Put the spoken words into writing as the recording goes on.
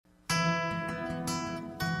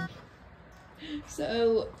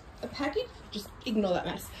So a package, just ignore that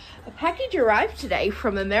mess. A package arrived today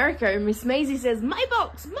from America and Miss Maisie says, my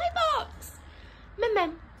box, my box. Mem,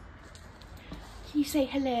 can you say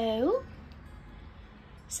hello?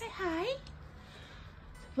 Say hi.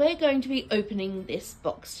 We're going to be opening this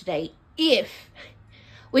box today if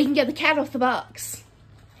we can get the cat off the box.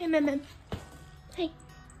 Hey, Mem. Hey,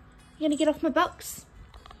 you gonna get off my box?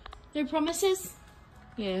 No promises?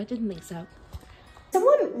 Yeah, I didn't think so.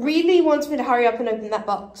 Someone really wants me to hurry up and open that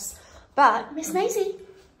box, but Miss Maisie,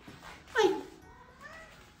 wait.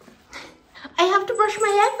 I have to brush my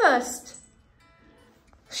hair first.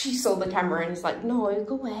 She saw the camera and is like, no,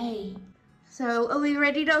 go away. So, are we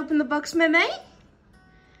ready to open the box, Meme?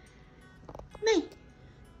 Me.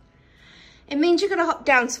 It means you're gonna hop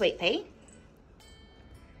down, sweet pea.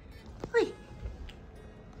 Wait.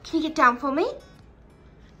 Can you get down for me?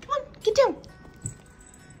 Come on, get down.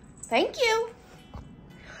 Thank you.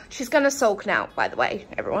 She's gonna sulk now, by the way,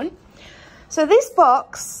 everyone. So this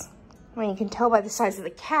box, well, you can tell by the size of the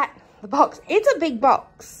cat, the box, it's a big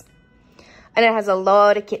box. And it has a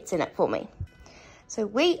lot of kits in it for me. So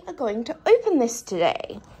we are going to open this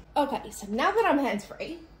today. Okay, so now that I'm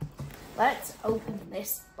hands-free, let's open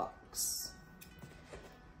this box.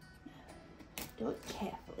 Do it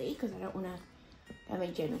carefully, because I don't want to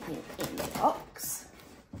damage anything in the box.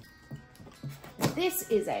 This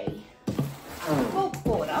is a bulk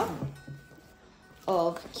order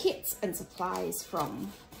of kits and supplies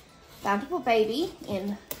from Bountiful Baby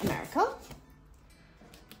in America.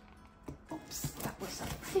 Oops, that was a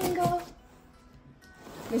finger.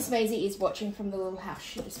 Miss Maisie is watching from the little house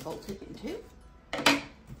she just bolted into.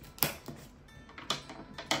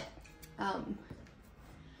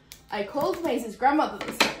 I called Maisie's grandmother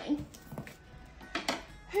this morning,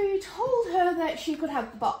 who told her that she could have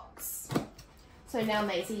the box. So now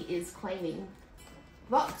Maisie is claiming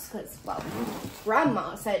the box because, well,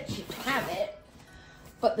 Grandma said she could have it,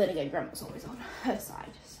 but then again, Grandma's always on her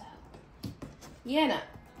side, so you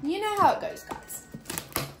know how it goes, guys.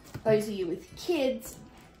 Those of you with kids,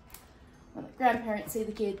 when the grandparents see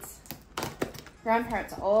the kids,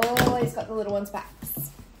 grandparents are always got the little ones'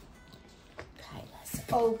 backs. Okay, let's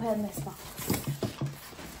open this box.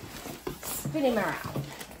 Spin him around.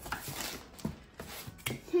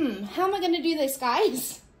 How am I going to do this,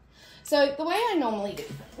 guys? So the way I normally do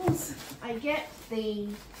things, I get the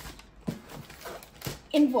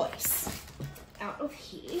invoice out of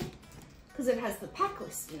here because it has the pack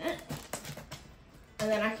list in it, and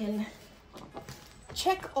then I can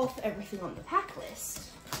check off everything on the pack list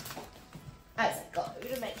as I go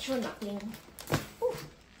to make sure nothing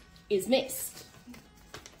is missed.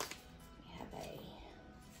 We have a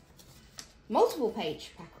multiple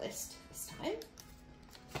page pack list this time.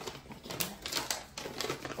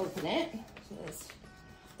 Open it. So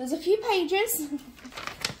there's a few pages, so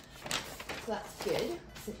that's good.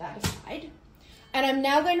 Set that aside. And I'm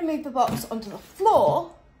now going to move the box onto the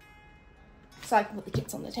floor so I can put the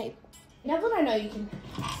kits on the table. Now that I know you can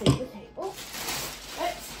see the table,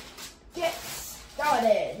 let's get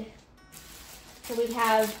started. So we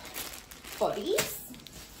have bodies.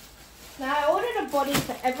 Now I ordered a body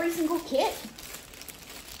for every single kit,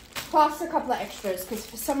 plus a couple of extras, because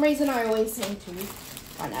for some reason I always seem to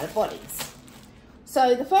run out of bodies.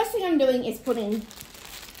 So the first thing I'm doing is putting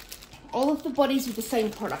all of the bodies with the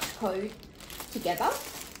same product code together,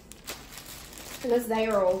 because they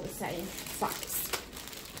are all the same size.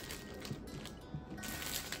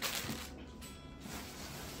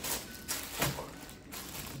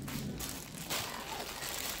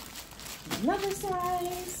 Another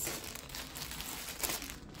size.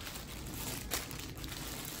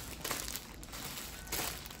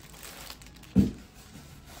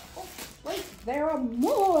 There are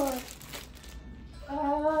more. Is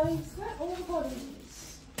that all the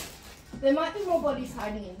bodies? There might be more bodies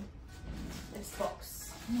hiding in this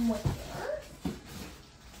box. Where?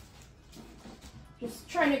 Just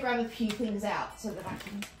trying to grab a few things out so that I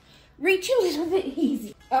can reach a little bit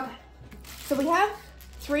easy. Okay, so we have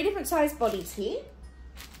 3 different size bodies here.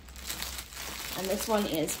 And this one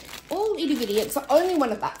is all itty bitty. It's the only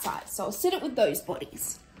one of that size, so I'll sit it with those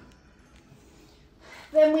bodies.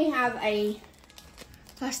 Then we have a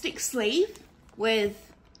plastic sleeve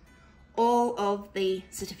with all of the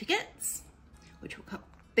certificates, which will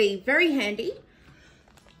be very handy.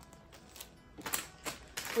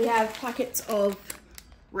 We have packets of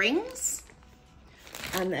rings,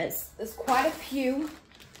 and there's quite a few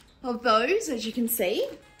of those, as you can see.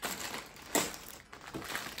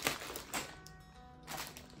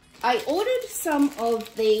 I ordered some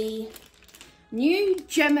of the new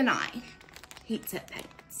Gemini heat set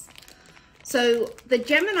paints. So the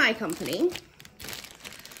Gemini company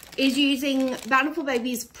is using Bountiful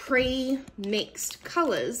Baby's pre-mixed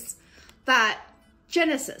colours that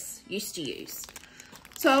Genesis used to use.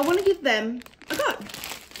 So I want to give them a go.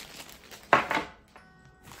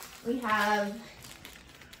 We have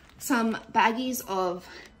some baggies of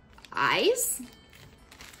eyes.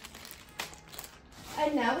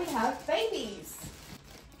 And now we have babies.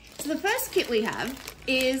 So the first kit we have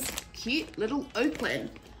is cute little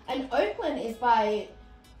Oakland. And Oakland is by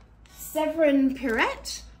Severin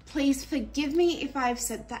Pirette. Please forgive me if I've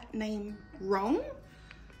said that name wrong.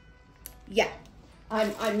 Yeah,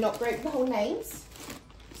 I'm not great with the whole names.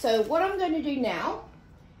 So what I'm going to do now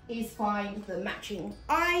is find the matching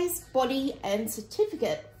eyes, body, and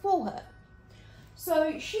certificate for her.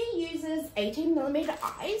 So she uses 18mm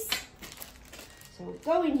eyes. So we'll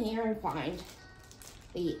go in here and find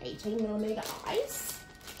the 18mm eyes,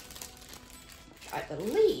 which I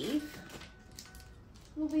believe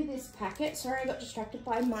will be this packet. Sorry, I got distracted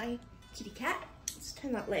by my kitty cat. Let's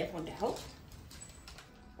turn that lamp on to help.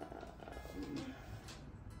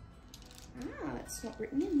 It's not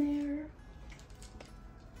written in there.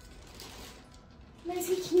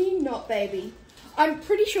 Maisie, can you not, baby? I'm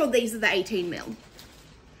pretty sure these are the 18mm.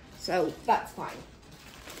 So that's fine.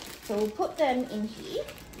 So we'll put them in here.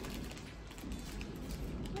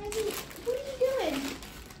 Maisie, what are you doing?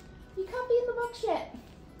 You can't be in the box yet.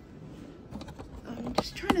 I'm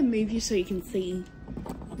just trying to move you so you can see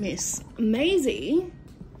Miss Maisie,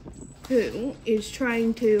 who is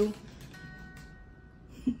trying to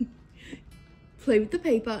play with the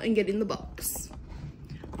paper and get in the box,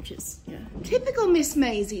 which is, you know, typical Miss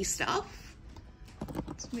Maisie stuff.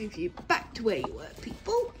 Let's move you back to where you were,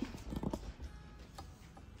 people.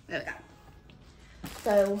 There we go.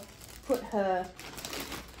 So put her,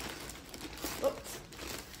 oops.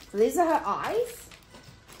 So these are her eyes.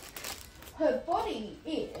 Her body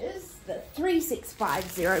is the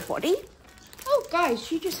 3650 body. Oh guys,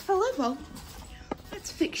 she just fell over.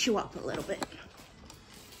 Let's fix you up a little bit.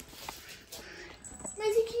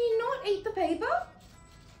 Maisie, can you not eat the paper?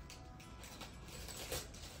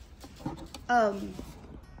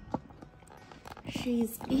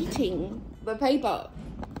 She's eating the paper.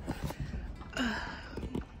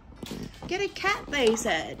 Get a cat, they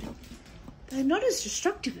said. They're not as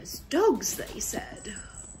destructive as dogs, they said.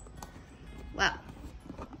 Well,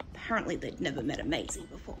 apparently they'd never met a Maisie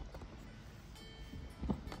before.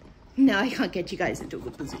 No, I can't get you guys into a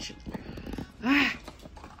good position. Ah.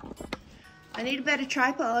 I need a better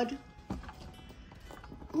tripod.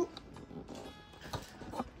 Ooh.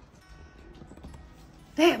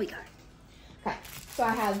 There we go. Okay, so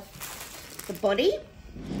I have the body,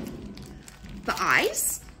 the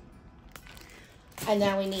eyes, and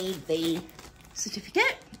now we need the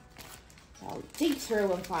certificate. So I'll dig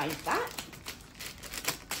through and find that.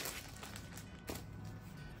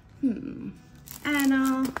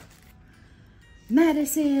 Anna,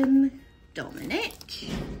 Madison, Dominic,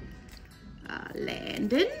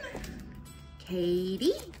 Landon,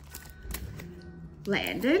 Katie,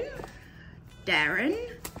 Landon, Darren,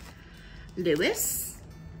 Lewis,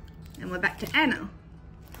 and we're back to Anna.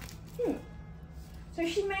 So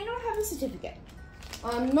she may not have a certificate.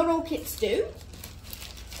 Not all kits do,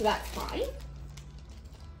 so that's fine.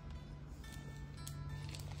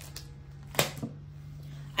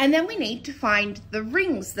 And then we need to find the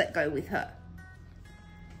rings that go with her.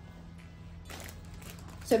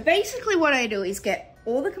 So basically what I do is get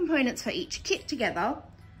all the components for each kit together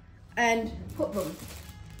and put them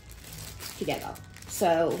together.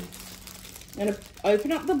 So I'm going to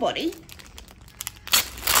open up the body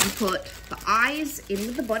and put the eyes in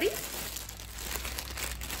with the body,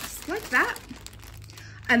 just like that.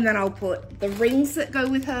 And then I'll put the rings that go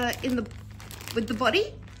with her with the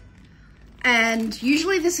body. And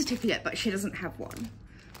usually the certificate, but she doesn't have one,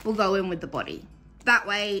 will go in with the body. That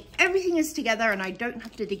way everything is together and I don't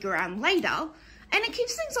have to dig around later, and it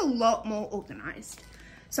keeps things a lot more organized.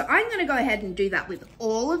 So I'm going to go ahead and do that with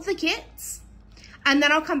all of the kits, and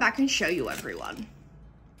then I'll come back and show you everyone.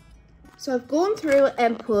 So I've gone through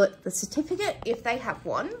and put the certificate if they have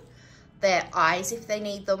one, their eyes if they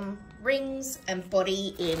need them, rings and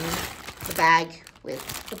body in the bag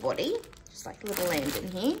with the body, just like a little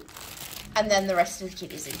Landon here. And then the rest of the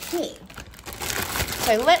kit is in here.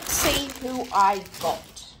 So let's see who I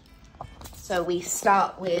got. So we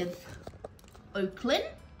start with Oakland,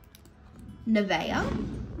 Nevaeh,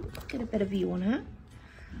 get a better view on her,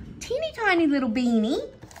 teeny tiny little Beanie,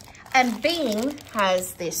 and Bean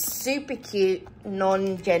has this super cute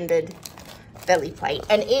non-gendered belly plate,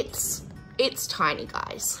 and it's tiny,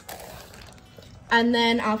 guys. And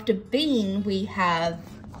then after Bean we have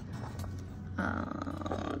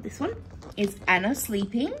got this one, is Anna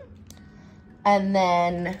sleeping, and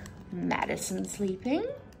then Madison sleeping,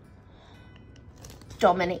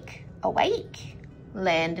 Dominic awake,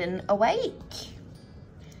 Landon awake,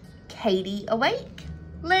 Katie awake,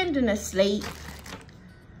 Landon asleep,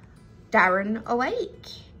 Darren awake,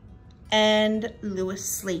 and Lewis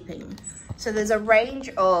sleeping. So there's a range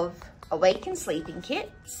of awake and sleeping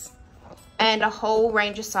kits and a whole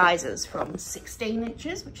range of sizes from 16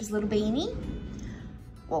 inches, which is little Beanie.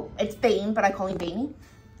 Well, it's Bean, but I call him Beanie.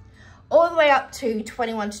 All the way up to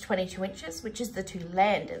 21 to 22 inches, which is the two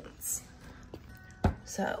Landons.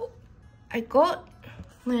 So I got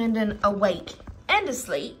Landon awake and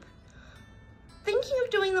asleep, thinking of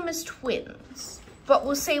doing them as twins, but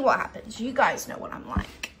we'll see what happens. You guys know what I'm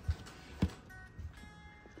like.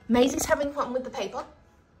 Maisie's having fun with the paper.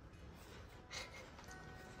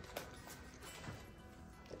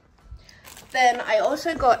 Then I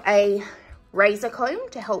also got a razor comb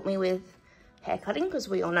to help me with hair cutting, because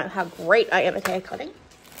we all know how great I am at hair cutting.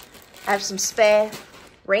 I have some spare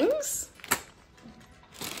rings,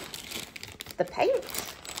 the paint,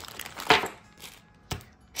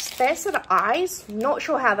 spare set of eyes, not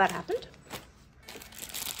sure how that happened,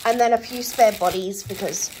 and then a few spare bodies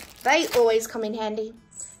because they always come in handy.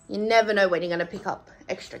 You never know when you're going to pick up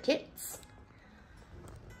extra kits.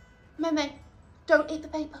 Meme, don't eat the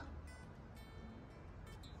paper.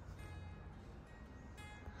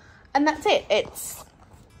 And that's it. It's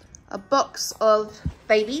a box of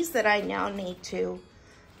babies that I now need to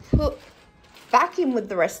put back in with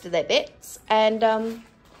the rest of their bits and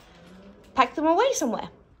pack them away somewhere.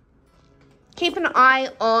 Keep an eye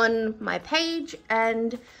on my page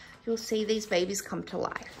and you'll see these babies come to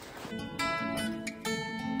life.